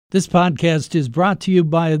This podcast is brought to you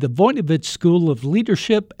by the Voinovich School of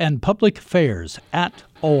Leadership and Public Affairs at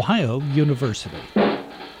Ohio University.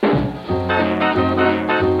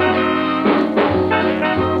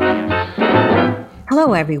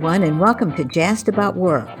 Hello, everyone, and welcome to Jazzed About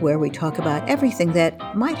Work, where we talk about everything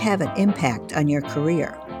that might have an impact on your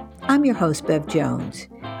career. I'm your host, Bev Jones.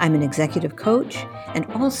 I'm an executive coach and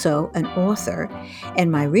also an author,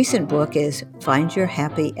 and my recent book is Find Your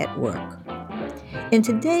Happy at Work. In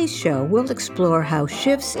today's show, we'll explore how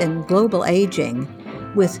shifts in global aging,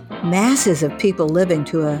 with masses of people living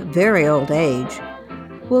to a very old age,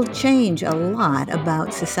 will change a lot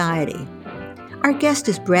about society. Our guest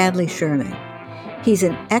is Bradley Sherman. He's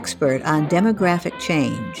an expert on demographic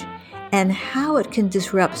change and how it can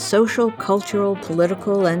disrupt social, cultural,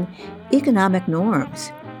 political, and economic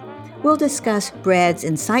norms. We'll discuss Brad's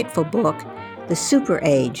insightful book, The Super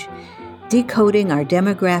Age: Decoding Our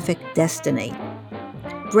Demographic Destiny.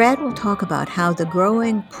 Brad will talk about how the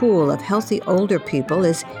growing pool of healthy older people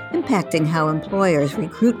is impacting how employers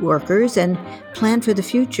recruit workers and plan for the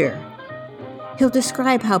future. He'll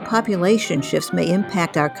describe how population shifts may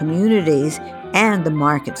impact our communities and the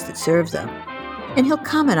markets that serve them. And he'll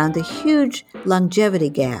comment on the huge longevity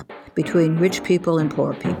gap between rich people and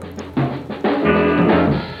poor people.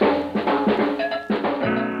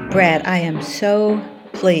 Brad, I am so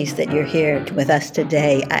pleased that you're here with us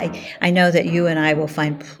today. I know that you and I will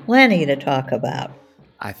find plenty to talk about.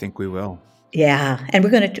 I think we will. Yeah, and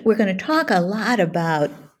we're going to talk a lot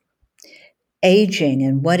about aging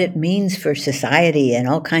and what it means for society and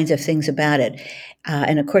all kinds of things about it.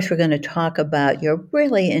 And of course, we're going to talk about your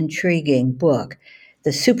really intriguing book,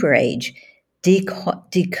 The Super Age: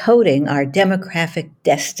 Decoding Our Demographic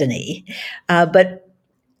Destiny. But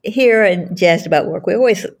here in Jazzed About Work, we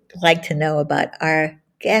always like to know about our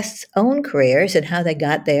guests' own careers and how they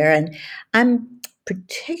got there. And I'm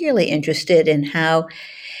particularly interested in how,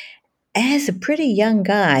 as a pretty young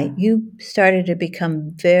guy, you started to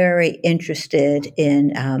become very interested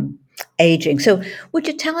in aging. So would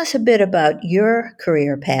you tell us a bit about your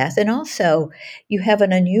career path? And also, you have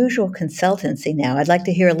an unusual consultancy now. I'd like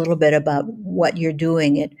to hear a little bit about what you're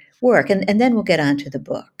doing at work, and then we'll get on to the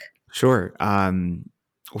book. Sure. Well,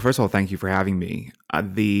 first of all, thank you for having me.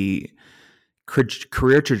 The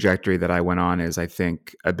career trajectory that I went on is, I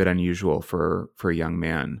think, a bit unusual for a young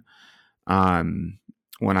man.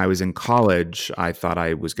 When I was in college, I thought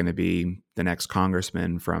I was going to be the next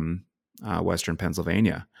congressman from Western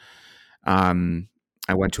Pennsylvania.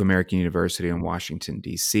 I went to American University in Washington,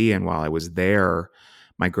 D.C., and while I was there,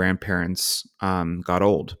 my grandparents got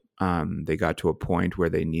old. They got to a point where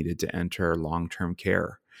they needed to enter long-term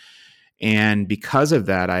care. And because of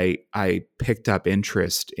that, I picked up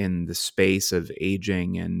interest in the space of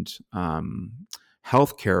aging and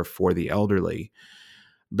healthcare for the elderly.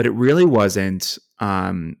 But it really wasn't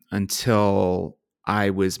until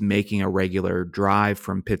I was making a regular drive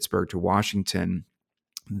from Pittsburgh to Washington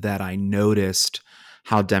that I noticed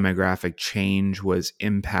how demographic change was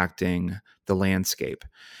impacting the landscape.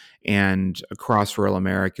 And across rural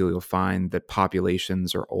America, you'll find that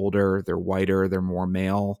populations are older, they're whiter, they're more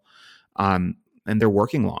male, and they're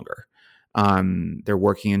working longer. They're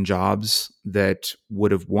working in jobs that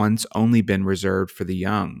would have once only been reserved for the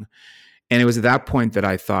young. And it was at that point that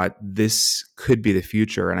I thought this could be the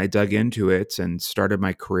future. And I dug into it and started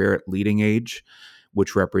my career at Leading Age,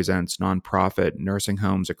 which represents nonprofit nursing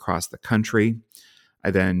homes across the country.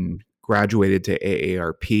 I then graduated to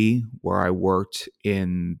AARP, where I worked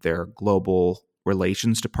in their global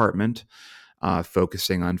relations department,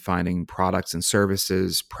 focusing on finding products and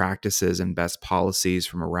services, practices, and best policies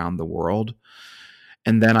from around the world.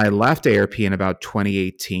 And then I left AARP in about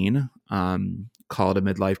 2018, call it a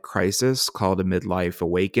midlife crisis, call it a midlife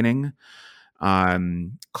awakening,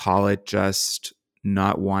 call it just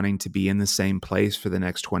not wanting to be in the same place for the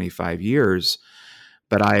next 25 years.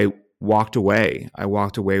 But I walked away. I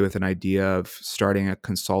walked away with an idea of starting a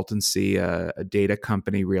consultancy, a data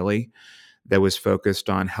company really, that was focused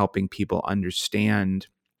on helping people understand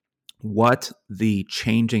what the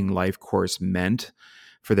changing life course meant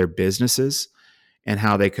for their businesses and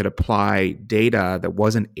how they could apply data that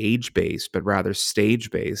wasn't age-based, but rather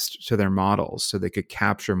stage-based to their models so they could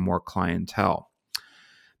capture more clientele.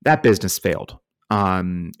 That business failed.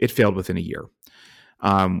 It failed within a year.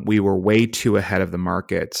 We were way too ahead of the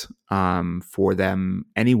market for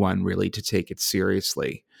anyone really to take it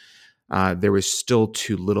seriously. There was still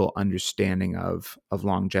too little understanding of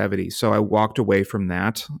longevity. So I walked away from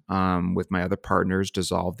that with my other partners,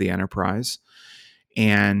 dissolved the enterprise.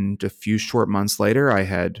 And a few short months later, I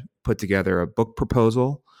had put together a book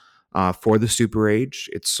proposal for the Super Age.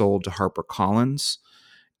 It sold to HarperCollins.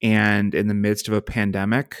 and in the midst of a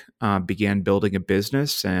pandemic, began building a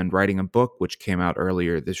business and writing a book, which came out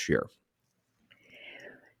earlier this year.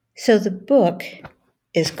 So the book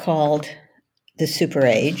is called The Super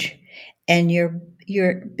Age, and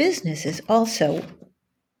your business is also,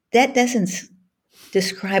 that doesn't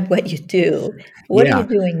describe what you do. What are Yeah. you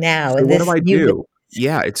doing now So in what do this I new do? business?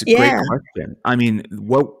 Yeah, it's a great Yeah. question. I mean,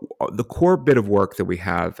 what the core bit of work that we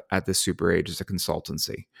have at the Super Age is a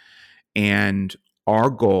consultancy. And our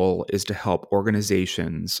goal is to help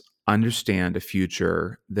organizations understand a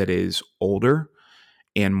future that is older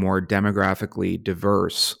and more demographically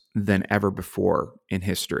diverse than ever before in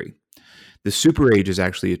history. The super age is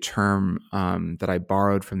actually a term that I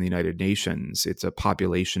borrowed from the United Nations. It's a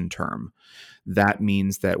population term. That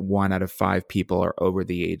means that 1 out of 5 people are over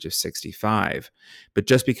the age of 65. But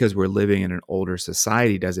just because we're living in an older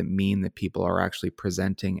society doesn't mean that people are actually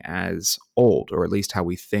presenting as old, or at least how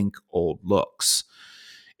we think old looks.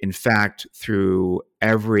 In fact, through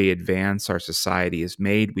every advance our society has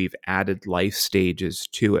made, we've added life stages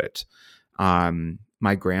to it.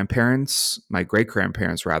 My great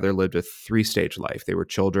grandparents rather, lived a 3-stage life. They were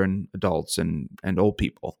children, adults, and old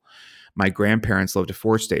people. My grandparents lived a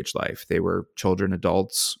 4-stage life. They were children,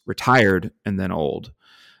 adults, retired, and then old.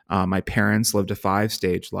 My parents lived a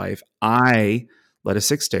 5-stage life. I led a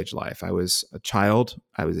 6-stage life. I was a child.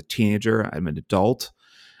 I was a teenager. I'm an adult.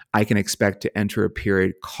 I can expect to enter a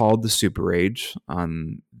period called the super age,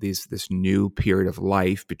 this new period of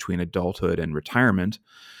life between adulthood and retirement.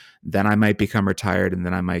 Then I might become retired, and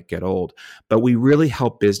then I might get old. But we really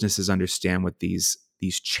help businesses understand what these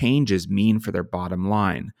changes mean for their bottom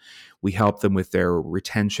line. We help them with their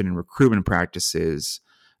retention and recruitment practices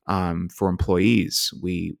for employees.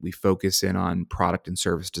 We focus in on product and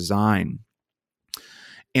service design.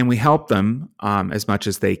 And we help them as much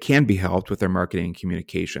as they can be helped with their marketing and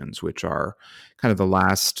communications, which are kind of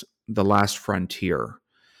the last frontier.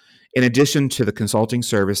 In addition to the consulting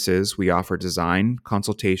services, we offer design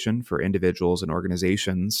consultation for individuals and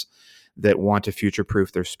organizations that want to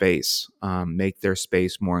future-proof their space, make their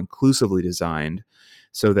space more inclusively designed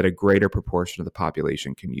so that a greater proportion of the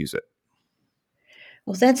population can use it.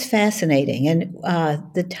 Well, that's fascinating. And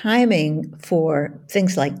the timing for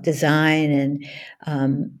things like design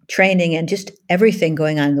and training and just everything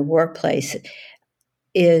going on in the workplace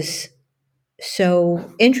is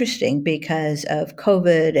so interesting because of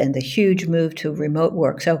COVID and the huge move to remote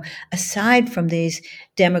work. So aside from these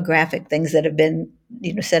demographic things that have been,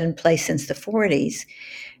 set in place since the 40s,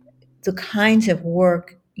 the kinds of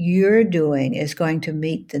work you're doing is going to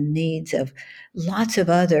meet the needs of lots of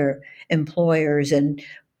other employers and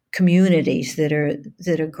communities that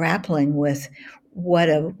are grappling with what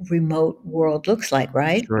a remote world looks like,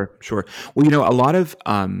 right? Sure. Well,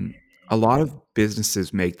 a lot of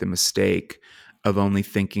businesses make the mistake of only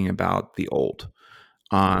thinking about the old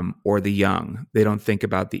or the young. They don't think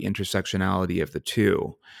about the intersectionality of the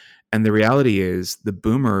two. And the reality is, the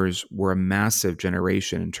boomers were a massive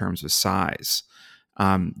generation in terms of size.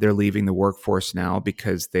 They're leaving the workforce now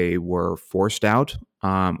because they were forced out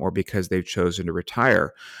or because they've chosen to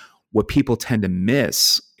retire. What people tend to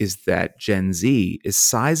miss is that Gen Z is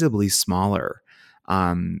sizably smaller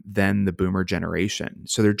than the boomer generation.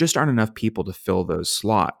 So there just aren't enough people to fill those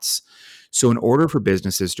slots. So in order for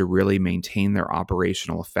businesses to really maintain their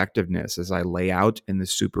operational effectiveness, as I lay out in the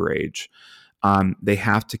super age, they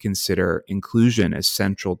have to consider inclusion as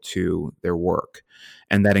central to their work.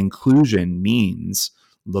 And that inclusion means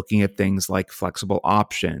looking at things like flexible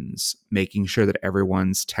options, making sure that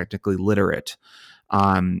everyone's technically literate,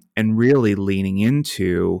 and really leaning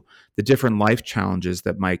into the different life challenges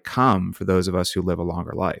that might come for those of us who live a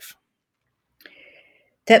longer life.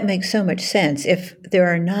 That makes so much sense. If there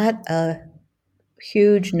are not a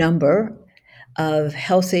huge number of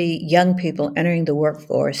healthy young people entering the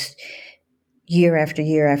workforce year after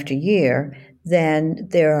year after year, then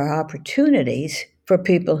there are opportunities for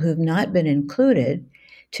people who've not been included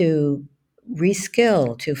to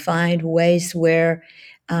reskill, to find ways where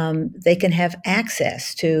they can have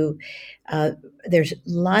access to. There's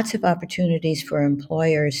lots of opportunities for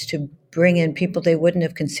employers to bring in people they wouldn't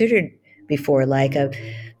have considered before, like a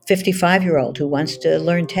 55-year-old who wants to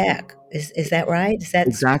learn tech. Is that right? Is that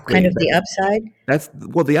kind Exactly. of the upside?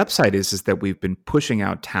 The upside is that we've been pushing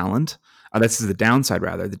out talent. This is the downside,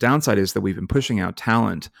 rather. The downside is that we've been pushing out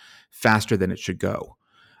talent faster than it should go.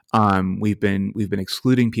 We've been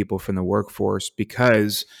excluding people from the workforce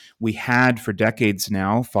because we had for decades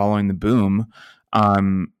now, following the boom,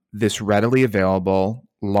 this readily available,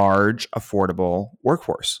 large, affordable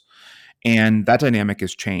workforce, and that dynamic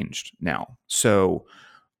has changed now. So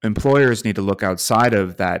employers need to look outside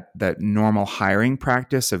of that normal hiring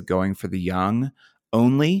practice of going for the young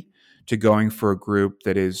only to going for a group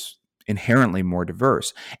that is inherently more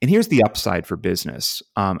diverse. And here's the upside for business.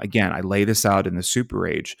 Again, I lay this out in the Super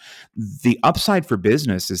Age. The upside for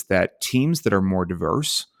business is that teams that are more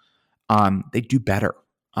diverse, they do better.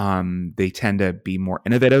 They tend to be more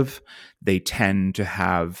innovative. They tend to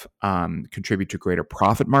have contribute to greater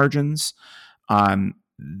profit margins.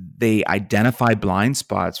 They identify blind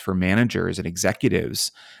spots for managers and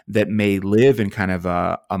executives that may live in kind of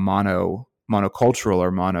a monocultural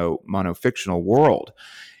or monofictional world.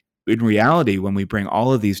 In reality, when we bring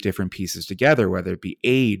all of these different pieces together, whether it be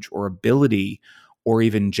age or ability or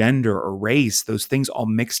even gender or race, those things all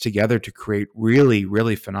mix together to create really,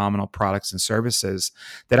 really phenomenal products and services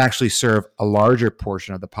that actually serve a larger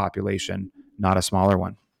portion of the population, not a smaller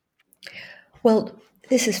one. Well,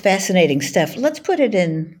 this is fascinating stuff. Let's put it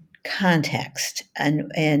in context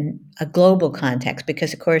and a global context,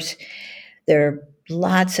 because, of course, there are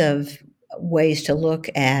lots of ways to look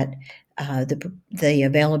at the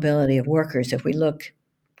availability of workers if we look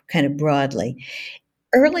kind of broadly.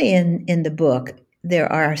 Early in the book,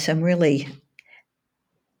 there are some really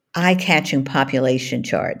eye-catching population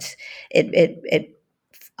charts.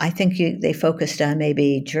 I think they focused on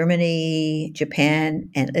maybe Germany,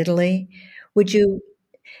 Japan, and Italy. Would you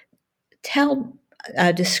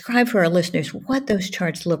describe for our listeners what those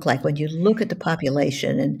charts look like when you look at the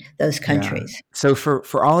population in those countries? Yeah. So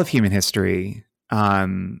for all of human history,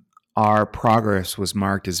 our progress was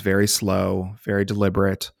marked as very slow, very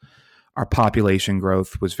deliberate. Our population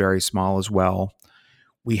growth was very small as well.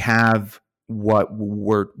 We have what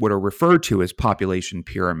are referred to as population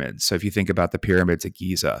pyramids. So if you think about the pyramids at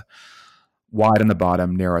Giza, wide on the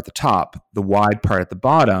bottom, narrow at the top. The wide part at the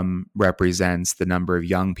bottom represents the number of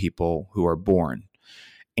young people who are born.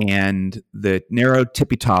 And the narrow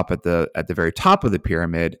tippy top at the very top of the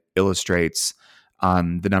pyramid illustrates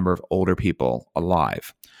the number of older people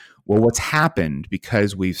alive. Well, what's happened,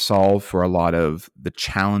 because we've solved for a lot of the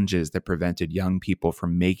challenges that prevented young people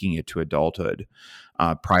from making it to adulthood,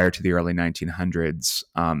 prior to the early 1900s,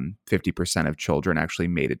 50% of children actually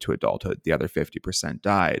made it to adulthood. The other 50%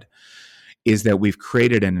 died. Is that we've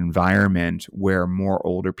created an environment where more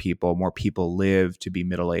older people, more people live to be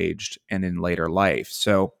middle-aged and in later life.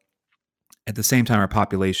 So at the same time, our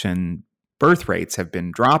population birth rates have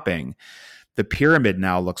been dropping. The pyramid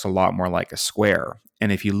now looks a lot more like a square.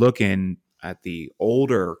 And if you look in at the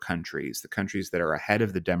older countries, the countries that are ahead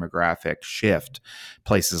of the demographic shift,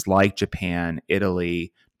 places like Japan,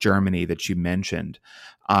 Italy, Germany that you mentioned,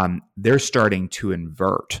 they're starting to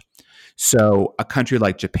invert. So a country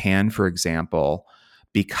like Japan, for example,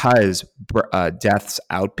 because deaths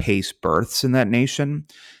outpace births in that nation,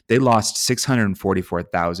 they lost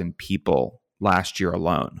 644,000 people last year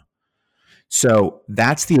alone. So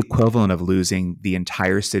that's the equivalent of losing the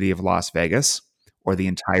entire city of Las Vegas or the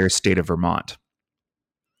entire state of Vermont.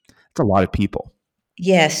 It's a lot of people.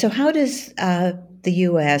 Yeah. So how does the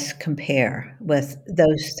U.S. compare with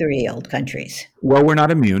those three old countries? Well, we're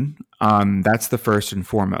not immune. That's the first and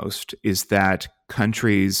foremost, is that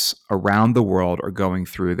countries around the world are going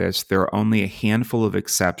through this. There are only a handful of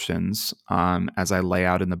exceptions, as I lay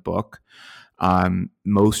out in the book.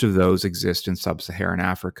 Most of those exist in sub-Saharan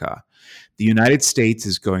Africa. The United States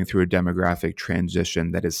is going through a demographic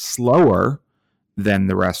transition that is slower than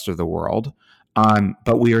the rest of the world,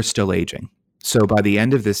 but we are still aging. So by the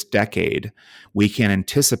end of this decade, we can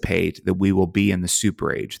anticipate that we will be in the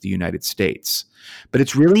super age, the United States. But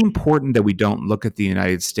it's really important that we don't look at the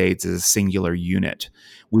United States as a singular unit.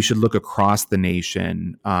 We should look across the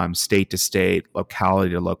nation, state to state,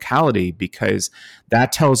 locality to locality, because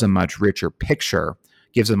that tells a much richer picture,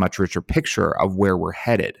 gives a much richer picture of where we're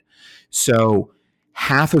headed. So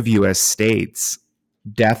half of U.S. states,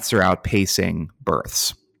 deaths are outpacing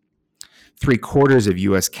births. 3/4 of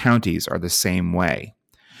U.S. counties are the same way.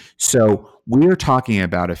 So we're talking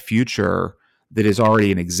about a future that is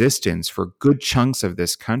already in existence for good chunks of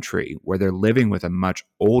this country, where they're living with a much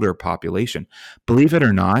older population. Believe it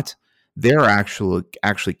or not, there are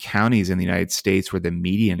actually counties in the United States where the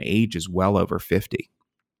median age is well over 50.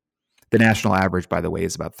 The national average, by the way,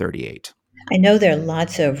 is about 38. I know there are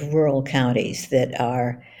lots of rural counties that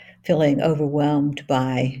are feeling overwhelmed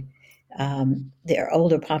by their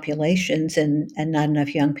older populations and not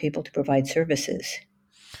enough young people to provide services.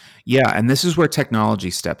 Yeah, and this is where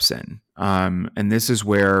technology steps in. And this is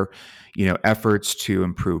where, efforts to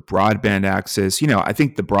improve broadband access, I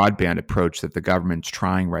think the broadband approach that the government's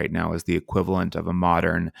trying right now is the equivalent of a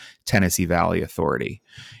modern Tennessee Valley Authority.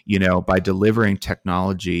 By delivering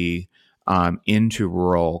technology into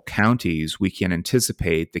rural counties, we can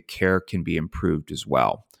anticipate the care can be improved as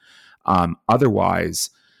well. Otherwise,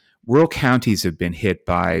 rural counties have been hit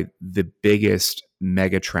by the biggest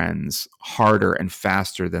megatrends harder and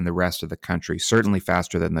faster than the rest of the country, certainly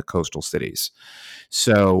faster than the coastal cities.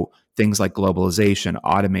 So things like globalization,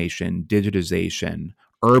 automation, digitization,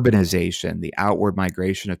 urbanization, the outward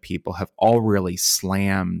migration of people have all really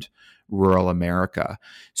slammed rural America.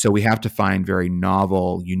 So we have to find very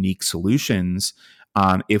novel, unique solutions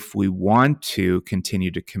if we want to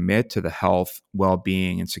continue to commit to the health,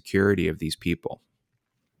 well-being, and security of these people.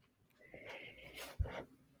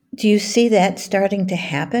 Do you see that starting to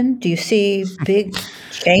happen? Do you see big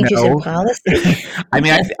changes in No, policy? I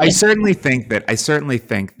mean, I certainly think that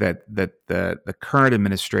the current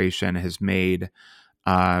administration has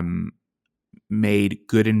um, made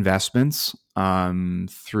good investments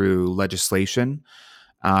through legislation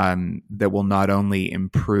that will not only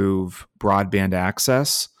improve broadband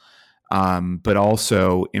access, but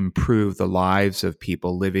also improve the lives of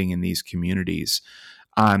people living in these communities.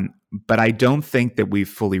 But I don't think that we've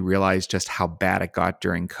fully realized just how bad it got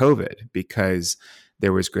during COVID, because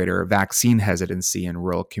there was greater vaccine hesitancy in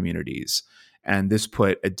rural communities. And this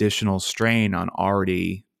put additional strain on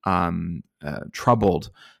already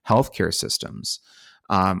troubled healthcare systems.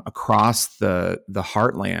 Across the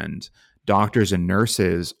heartland, doctors and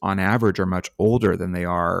nurses on average are much older than they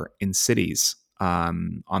are in cities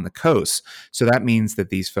on the coast. So that means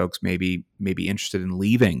that these folks may be interested in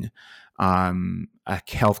leaving a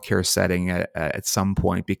healthcare setting at some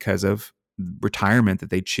point because of retirement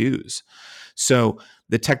that they choose. So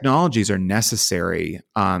the technologies are necessary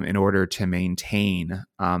in order to maintain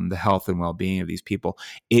the health and well-being of these people.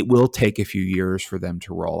 It will take a few years for them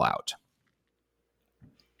to roll out.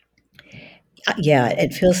 Yeah,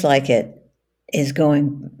 it feels like it is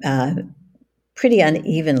going pretty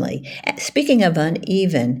unevenly. Speaking of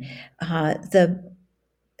uneven,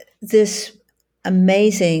 this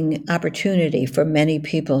amazing opportunity for many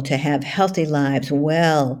people to have healthy lives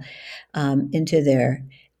well into their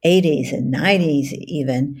 80s and 90s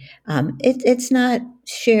even, it's not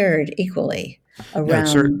shared equally No,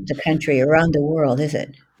 around the country, around the world, is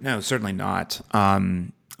it? No, certainly not.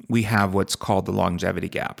 We have what's called the longevity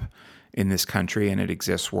gap in this country, and it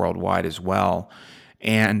exists worldwide as well.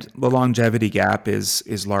 And the longevity gap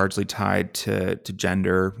is largely tied to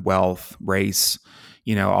gender, wealth, race,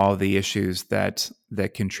 all the issues that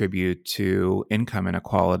contribute to income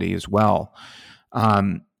inequality as well.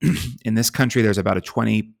 In this country, there's about a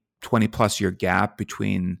 20 plus year gap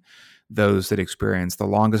between those that experience the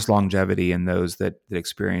longest longevity and those that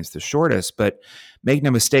experience the shortest. But make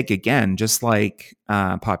no mistake, again, just like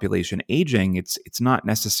population aging, it's not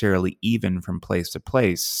necessarily even from place to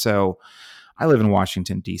place. So I live in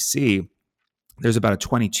Washington, D.C. There's about a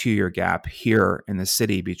 22-year gap here in the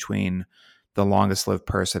city between the longest lived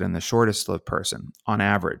person and the shortest lived person on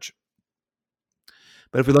average.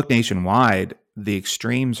 But if we look nationwide, the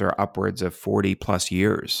extremes are upwards of 40 plus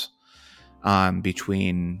years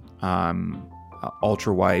between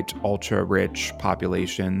ultra white, ultra rich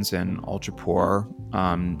populations and ultra poor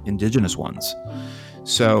indigenous ones.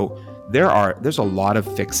 So there's a lot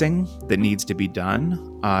of fixing that needs to be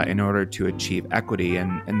done in order to achieve equity,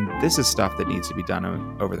 and this is stuff that needs to be done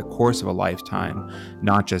over the course of a lifetime,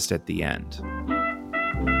 not just at the end.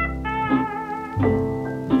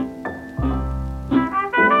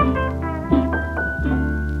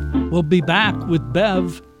 We'll be back with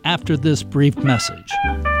Bev after this brief message.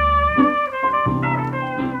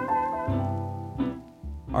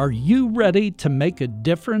 Are you ready to make a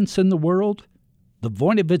difference in the world? The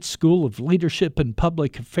Voinovich School of Leadership and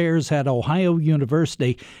Public Affairs at Ohio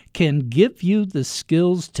University can give you the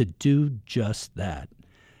skills to do just that.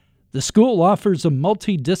 The school offers a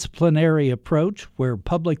multidisciplinary approach where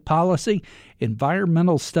public policy,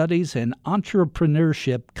 environmental studies, and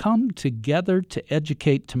entrepreneurship come together to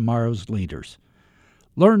educate tomorrow's leaders.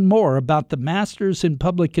 Learn more about the Masters in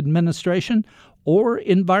Public Administration or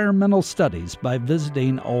Environmental Studies by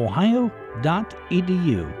visiting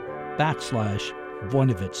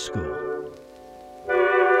ohio.edu/Voinovich School.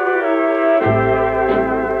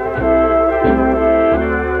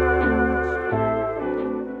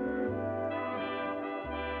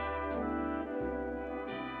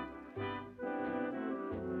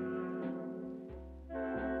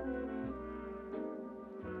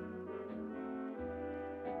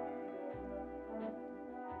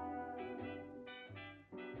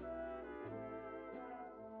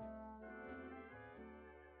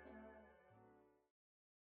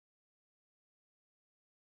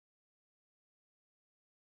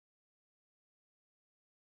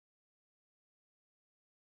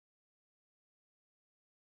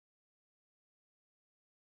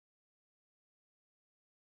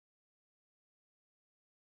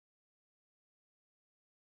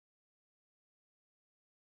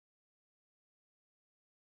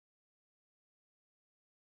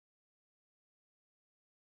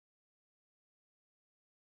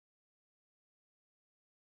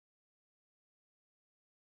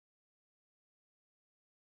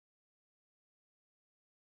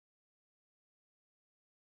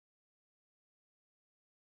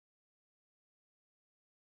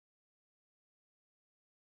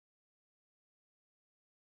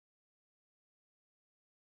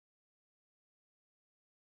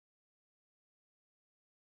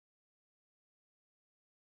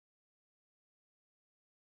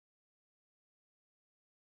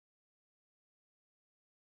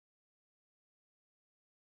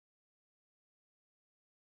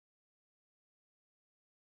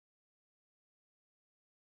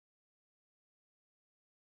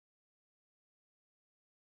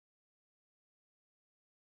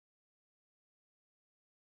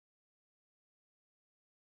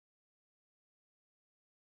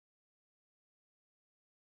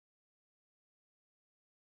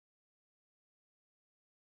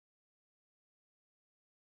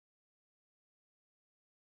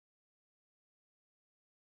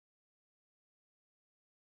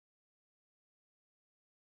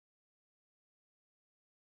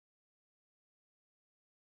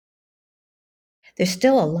 There's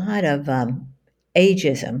still a lot of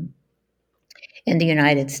ageism in the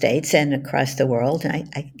United States and across the world,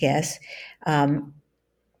 I guess, um,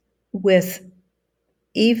 with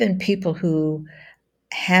even people who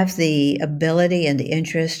have the ability and the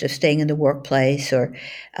interest of staying in the workplace or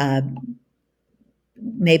uh,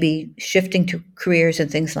 maybe shifting to careers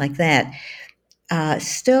and things like that,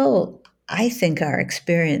 still, I think, are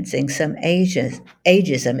experiencing some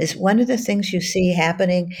ageism. Is one of the things you see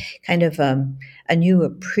happening kind of a new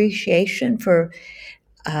appreciation for,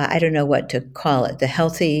 I don't know what to call it, the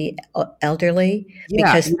healthy elderly?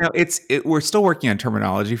 Yeah, Because, we're still working on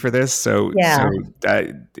terminology for this, so yeah, uh,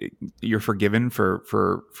 you're forgiven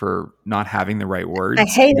for not having the right I words. I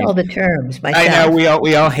hate mean, all the terms I know myself.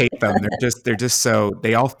 we all hate them. They're just so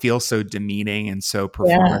they all feel so demeaning and so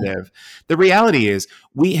Yeah. performative. The reality is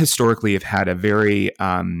we historically have had a very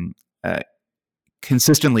uh,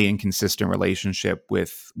 consistently inconsistent relationship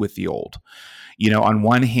with the old. On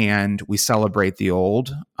one hand, we celebrate the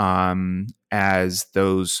old as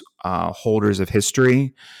those holders of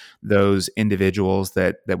history, those individuals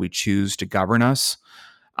that we choose to govern us.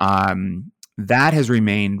 That has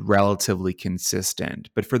remained relatively consistent.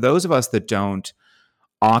 But for those of us that don't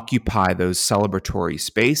occupy those celebratory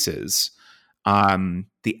spaces,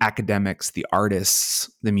 the academics, the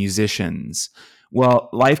artists, the musicians, well,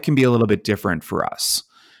 life can be a little bit different for us.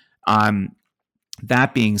 Um,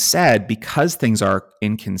 that being said, because things are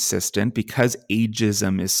inconsistent, because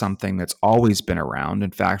ageism is something that's always been around,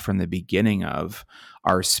 in fact, from the beginning of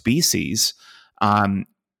our species, um,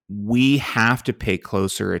 we have to pay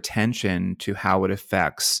closer attention to how it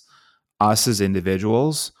affects us as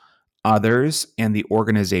individuals, others, and the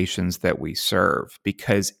organizations that we serve,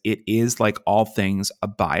 because it is, like all things, a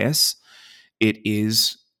bias. It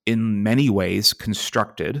is in many ways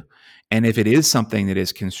constructed. And if it is something that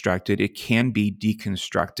is constructed, it can be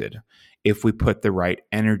deconstructed if we put the right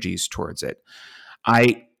energies towards it.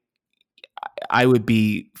 I I would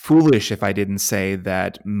be foolish if I didn't say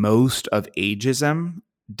that most of ageism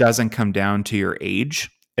doesn't come down to your age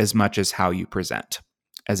as much as how you present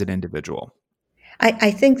as an individual.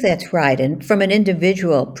 I think that's right. And from an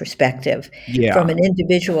individual perspective, Yeah. from an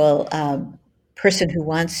individual person who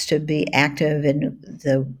wants to be active in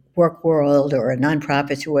the work world or a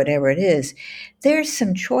nonprofit or whatever it is, there's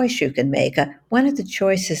some choice you can make. One of the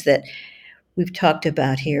choices that we've talked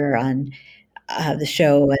about here on the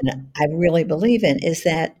show, and I really believe in, is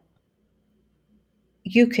that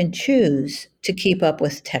you can choose to keep up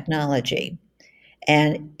with technology.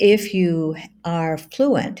 And if you are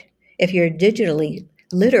fluent, if you're digitally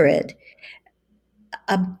literate,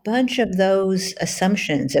 a bunch of those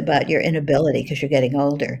assumptions about your inability because you're getting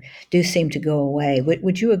older do seem to go away.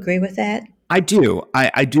 Would you agree with that? I do.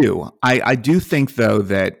 I do. I do think though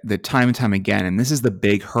that time and time again, and this is the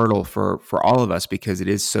big hurdle for all of us because it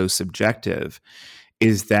is so subjective,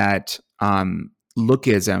 is that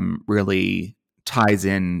lookism really ties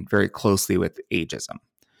in very closely with ageism.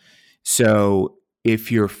 So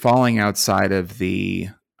if you're falling outside of the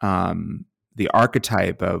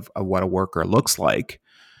archetype of what a worker looks like,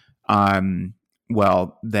 um,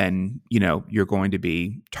 well, then you're going to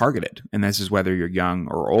be targeted, and this is whether you're young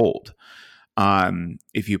or old.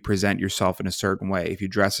 If you present yourself in a certain way, if you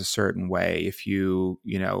dress a certain way, if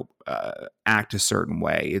act a certain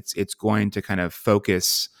way, it's going to kind of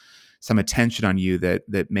focus some attention on you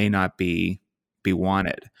that may not be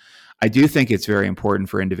wanted. I do think it's very important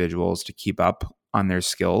for individuals to keep up on their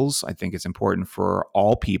skills. I think it's important for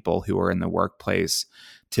all people who are in the workplace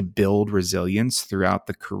to build resilience throughout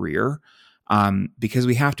the career, because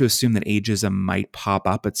we have to assume that ageism might pop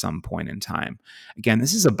up at some point in time. Again,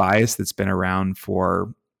 this is a bias that's been around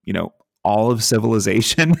for, all of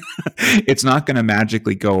civilization. It's not going to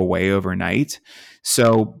magically go away overnight.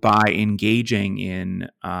 So by engaging in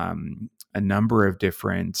a number of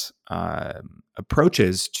different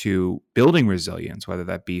approaches to building resilience, whether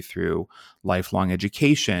that be through lifelong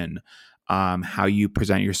education, how you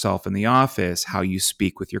present yourself in the office, how you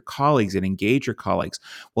speak with your colleagues and engage your colleagues.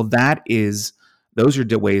 Well, those are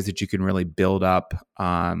the ways that you can really build up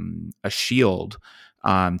a shield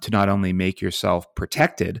to not only make yourself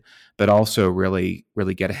protected, but also really,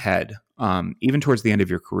 really get ahead, even towards the end of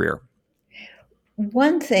your career.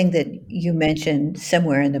 One thing that you mentioned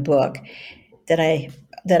somewhere in the book that I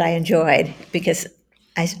enjoyed because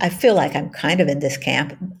I feel like I'm kind of in this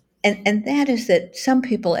camp, and that is that some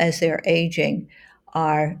people, as they're aging,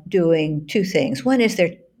 are doing two things. One is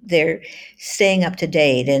they're staying up to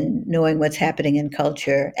date and knowing what's happening in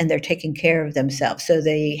culture, and they're taking care of themselves, so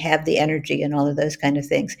they have the energy and all of those kind of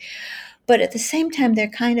things. But at the same time, they're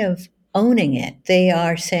kind of owning it. They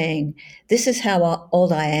are saying, this is how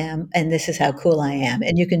old I am, and this is how cool I am.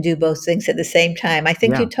 And you can do both things at the same time. I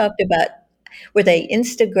think Yeah. you talked about, were they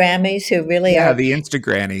Instagrammies who really Yeah, are? the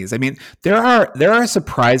Instagrannies. I mean, there are a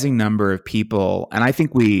surprising number of people, and I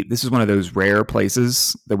think this is one of those rare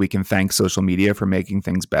places that we can thank social media for making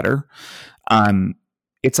things better. Um,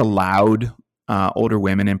 it's allowed older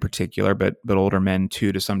women in particular, but older men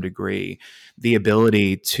too, to some degree, the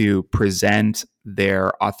ability to present their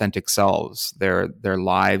authentic selves, their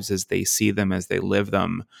lives as they see them, as they live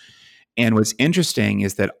them. And what's interesting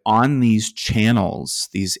is that on these channels,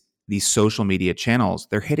 these social media channels,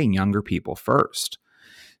 they're hitting younger people first.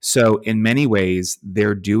 So in many ways,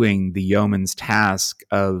 they're doing the yeoman's task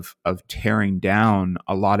of tearing down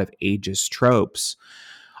a lot of ageist tropes.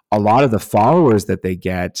 A lot of the followers that they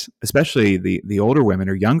get, especially the older women,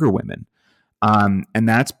 are younger women, and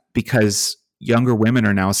that's because younger women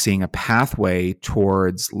are now seeing a pathway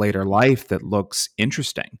towards later life that looks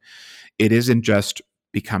interesting. It isn't just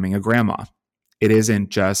becoming a grandma. It isn't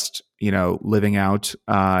just living out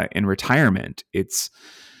in retirement. It's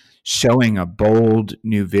showing a bold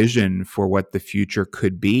new vision for what the future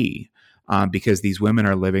could be, because these women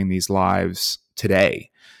are living these lives today.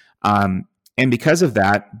 And because of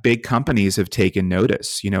that, big companies have taken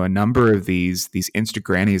notice. A number of these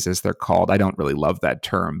Instagrannies, as they're called. I don't really love that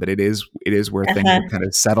term, but it is where things Uh-huh. have kind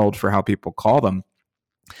of settled for how people call them.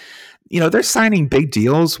 They're signing big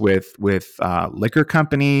deals with liquor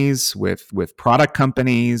companies, with product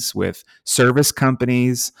companies, with service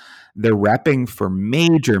companies. They're repping for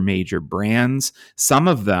major brands. Some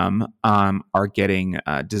of them are getting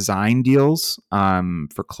design deals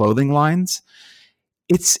for clothing lines.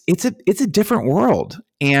 It's a different world,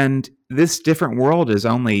 and this different world is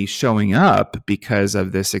only showing up because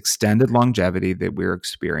of this extended longevity that we're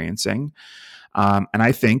experiencing. And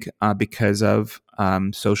I think because of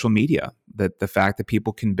social media, that the fact that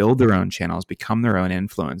people can build their own channels, become their own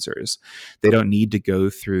influencers, they don't need to go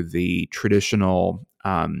through the traditional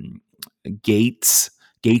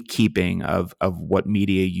gatekeeping of what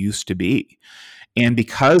media used to be. And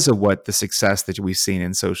because of the success that we've seen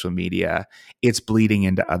in social media, it's bleeding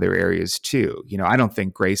into other areas too. I don't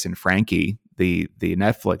think Grace and Frankie, the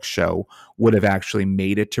Netflix show, would have actually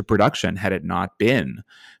made it to production had it not been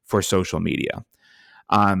for social media.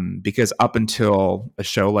 Because up until a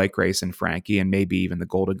show like Grace and Frankie, and maybe even the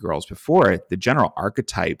Golden Girls before it, the general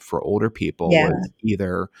archetype for older people Yeah. was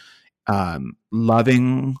either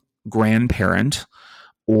loving grandparent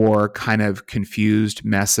or kind of confused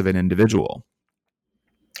mess of an individual.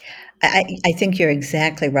 I think you're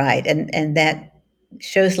exactly right. And that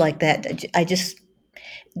shows like that,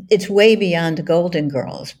 it's way beyond the Golden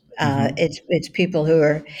Girls. Mm-hmm. It's people who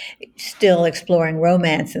are still exploring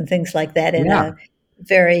romance and things like that in Yeah. a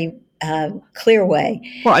very clear way.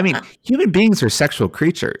 Well, I mean, human beings are sexual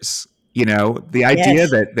creatures. The idea Yes.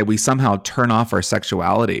 that we somehow turn off our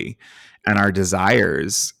sexuality and our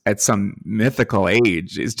desires at some mythical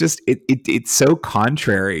age is just it's so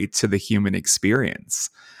contrary to the human experience.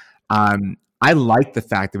 I like the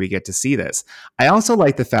fact that we get to see this. I also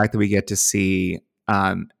like the fact that we get to see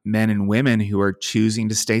men and women who are choosing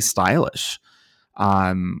to stay stylish,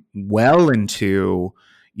 well into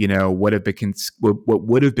what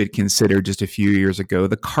would have been considered just a few years ago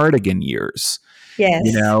the cardigan years. Yes.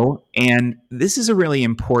 And this is a really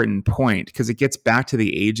important point because it gets back to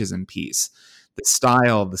the ageism piece. The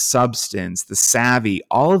style, the substance, the savvy,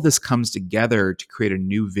 all of this comes together to create a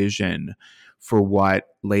new vision for what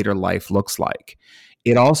later life looks like.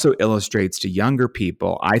 It also illustrates to younger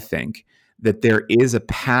people, I think, that there is a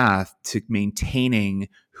path to maintaining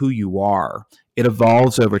who you are. It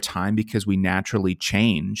evolves over time because we naturally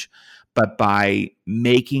change. But by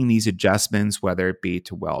making these adjustments, whether it be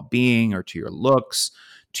to well-being or to your looks,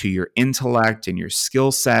 to your intellect and your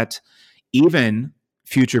skill set, even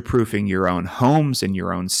future-proofing your own homes and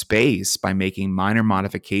your own space by making minor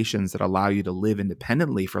modifications that allow you to live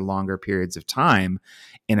independently for longer periods of time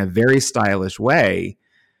in a very stylish way,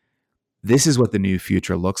 this is what the new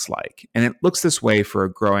future looks like. And it looks this way for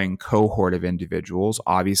a growing cohort of individuals.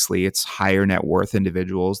 Obviously, it's higher net worth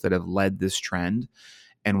individuals that have led this trend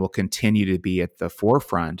and will continue to be at the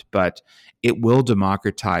forefront, but it will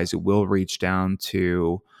democratize, it will reach down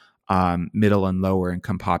to middle and lower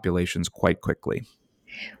income populations quite quickly.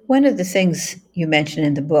 One of the things you mentioned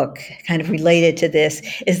in the book, kind of related to this,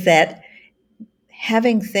 is that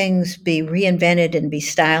having things be reinvented and be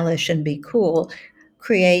stylish and be cool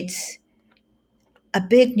creates a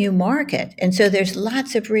big new market. And so there's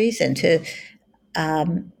lots of reason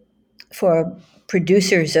for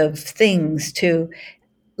producers of things to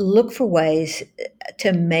look for ways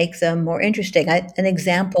to make them more interesting. An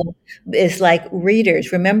example is like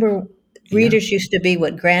readers. Remember, Yeah. readers used to be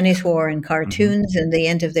what grannies wore in Mm-hmm. cartoons and the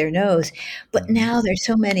end of their nose. But now there's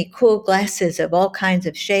so many cool glasses of all kinds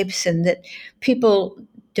of shapes, and that people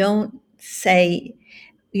don't say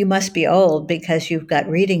you must be old because you've got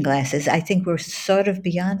reading glasses. I think we're sort of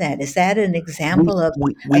beyond that. Is that an example of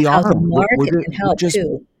We how are. the market can help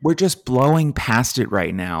too? We're just blowing past it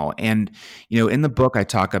right now. And, in the book, I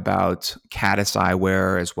talk about Caddis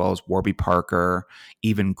Eyewear as well as Warby Parker,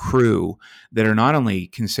 even Crew, that are not only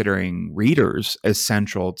considering readers as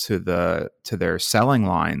central to their selling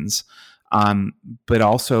lines, but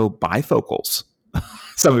also bifocals.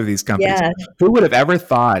 Some of these companies. Yeah. Who would have ever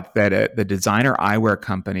thought that the designer eyewear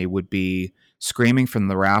company would be screaming from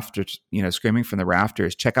the rafters,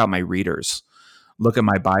 check out my readers, look at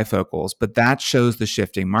my bifocals. But that shows the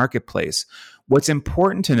shifting marketplace. What's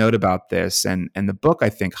important to note about this, and the book, I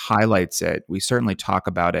think, highlights it, we certainly talk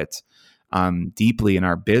about it deeply in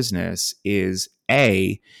our business, is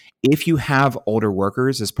if you have older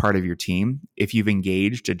workers as part of your team, if you've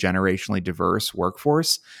engaged a generationally diverse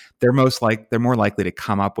workforce, they're more likely to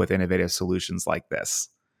come up with innovative solutions like this.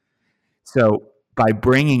 So by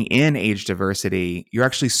bringing in age diversity, you're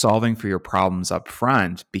actually solving for your problems up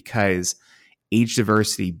front, because age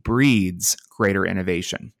diversity breeds greater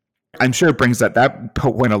innovation. I'm sure it brings that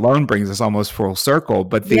point alone brings us almost full circle.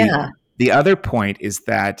 But the other point is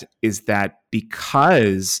that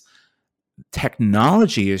because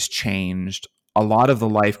technology has changed, a lot of the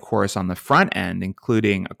life course on the front end,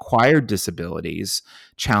 including acquired disabilities,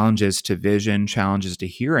 challenges to vision, challenges to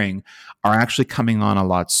hearing, are actually coming on a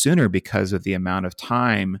lot sooner because of the amount of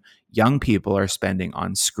time young people are spending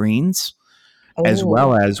on screens, as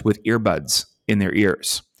well as with earbuds in their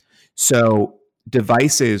ears. So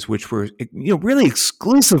devices which were really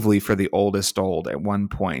exclusively for the oldest old at one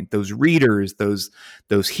point, those readers,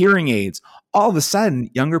 those hearing aids, all of a sudden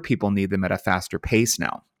younger people need them at a faster pace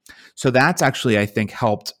now. So that's actually, I think,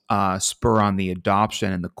 helped spur on the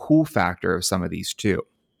adoption and the cool factor of some of these too.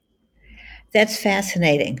 That's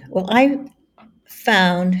fascinating. Well, I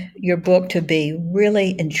found your book to be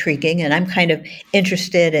really intriguing, and I'm kind of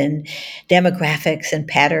interested in demographics and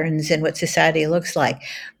patterns and what society looks like.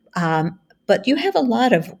 But you have a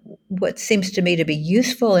lot of what seems to me to be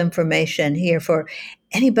useful information here for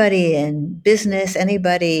anybody in business,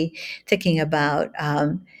 anybody thinking about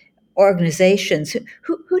organizations.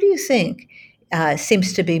 Who do you think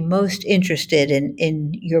seems to be most interested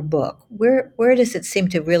in your book? Where does it seem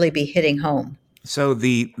to really be hitting home? So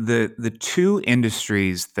the two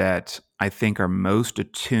industries that I think are most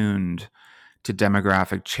attuned to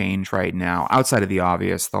demographic change right now, outside of the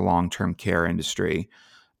obvious, the long-term care industry,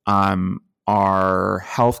 are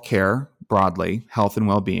healthcare broadly, health and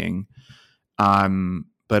well-being,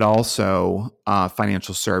 but also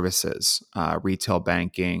financial services, retail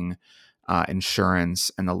banking,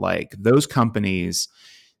 insurance, and the like. Those companies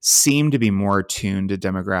seem to be more attuned to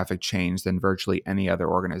demographic change than virtually any other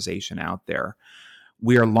organization out there.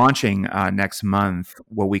 We are launching next month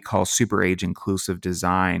what we call Super Age Inclusive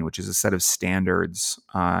Design, which is a set of standards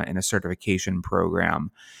in a certification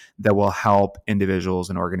program that will help individuals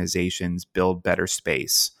and organizations build better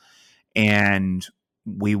space. And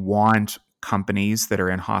we want companies that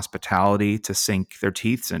are in hospitality to sink their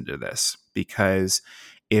teeth into this, because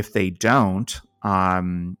if they don't,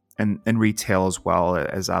 and retail as well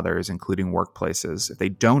as others, including workplaces, if they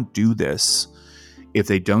don't do this, if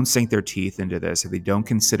they don't sink their teeth into this, if they don't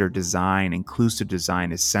consider design, inclusive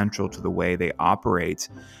design, as central to the way they operate,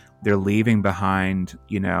 they're leaving behind,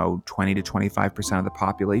 20 to 25% of the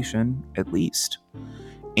population at least.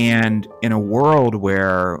 And in a world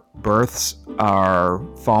where births are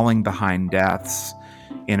falling behind deaths,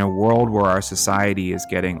 in a world where our society is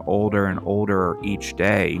getting older and older each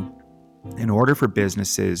day, in order for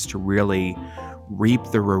businesses to really reap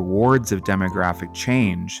the rewards of demographic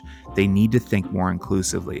change, they need to think more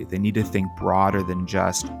inclusively. They need to think broader than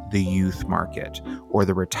just the youth market or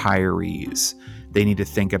the retirees. They need to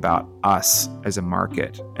think about us as a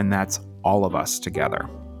market, and that's all of us together.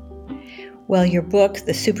 Well, your book,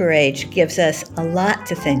 The Super Age, gives us a lot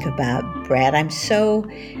to think about, Brad. I'm so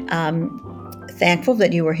thankful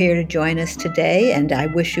that you were here to join us today, and I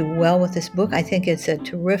wish you well with this book. I think it's a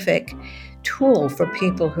terrific tool for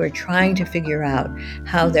people who are trying to figure out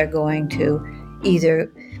how they're going to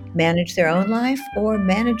either manage their own life or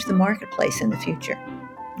manage the marketplace in the future.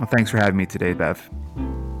 Well, thanks for having me today, Bev.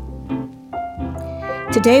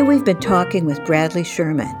 Today we've been talking with Bradley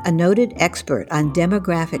Sherman, a noted expert on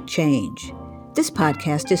demographic change. This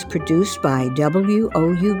podcast is produced by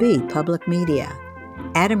WOUB Public Media.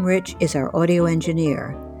 Adam Rich is our audio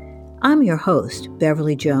engineer. I'm your host,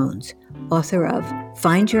 Beverly Jones, author of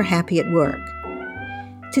Find Your Happy at Work.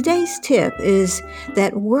 Today's tip is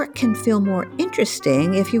that work can feel more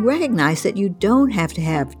interesting if you recognize that you don't have to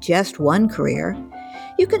have just one career.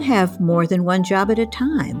 You can have more than one job at a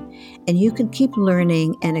time, and you can keep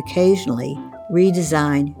learning and occasionally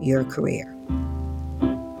redesign your career.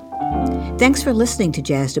 Thanks for listening to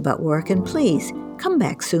Jazzed About Work, and please come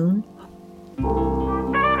back soon.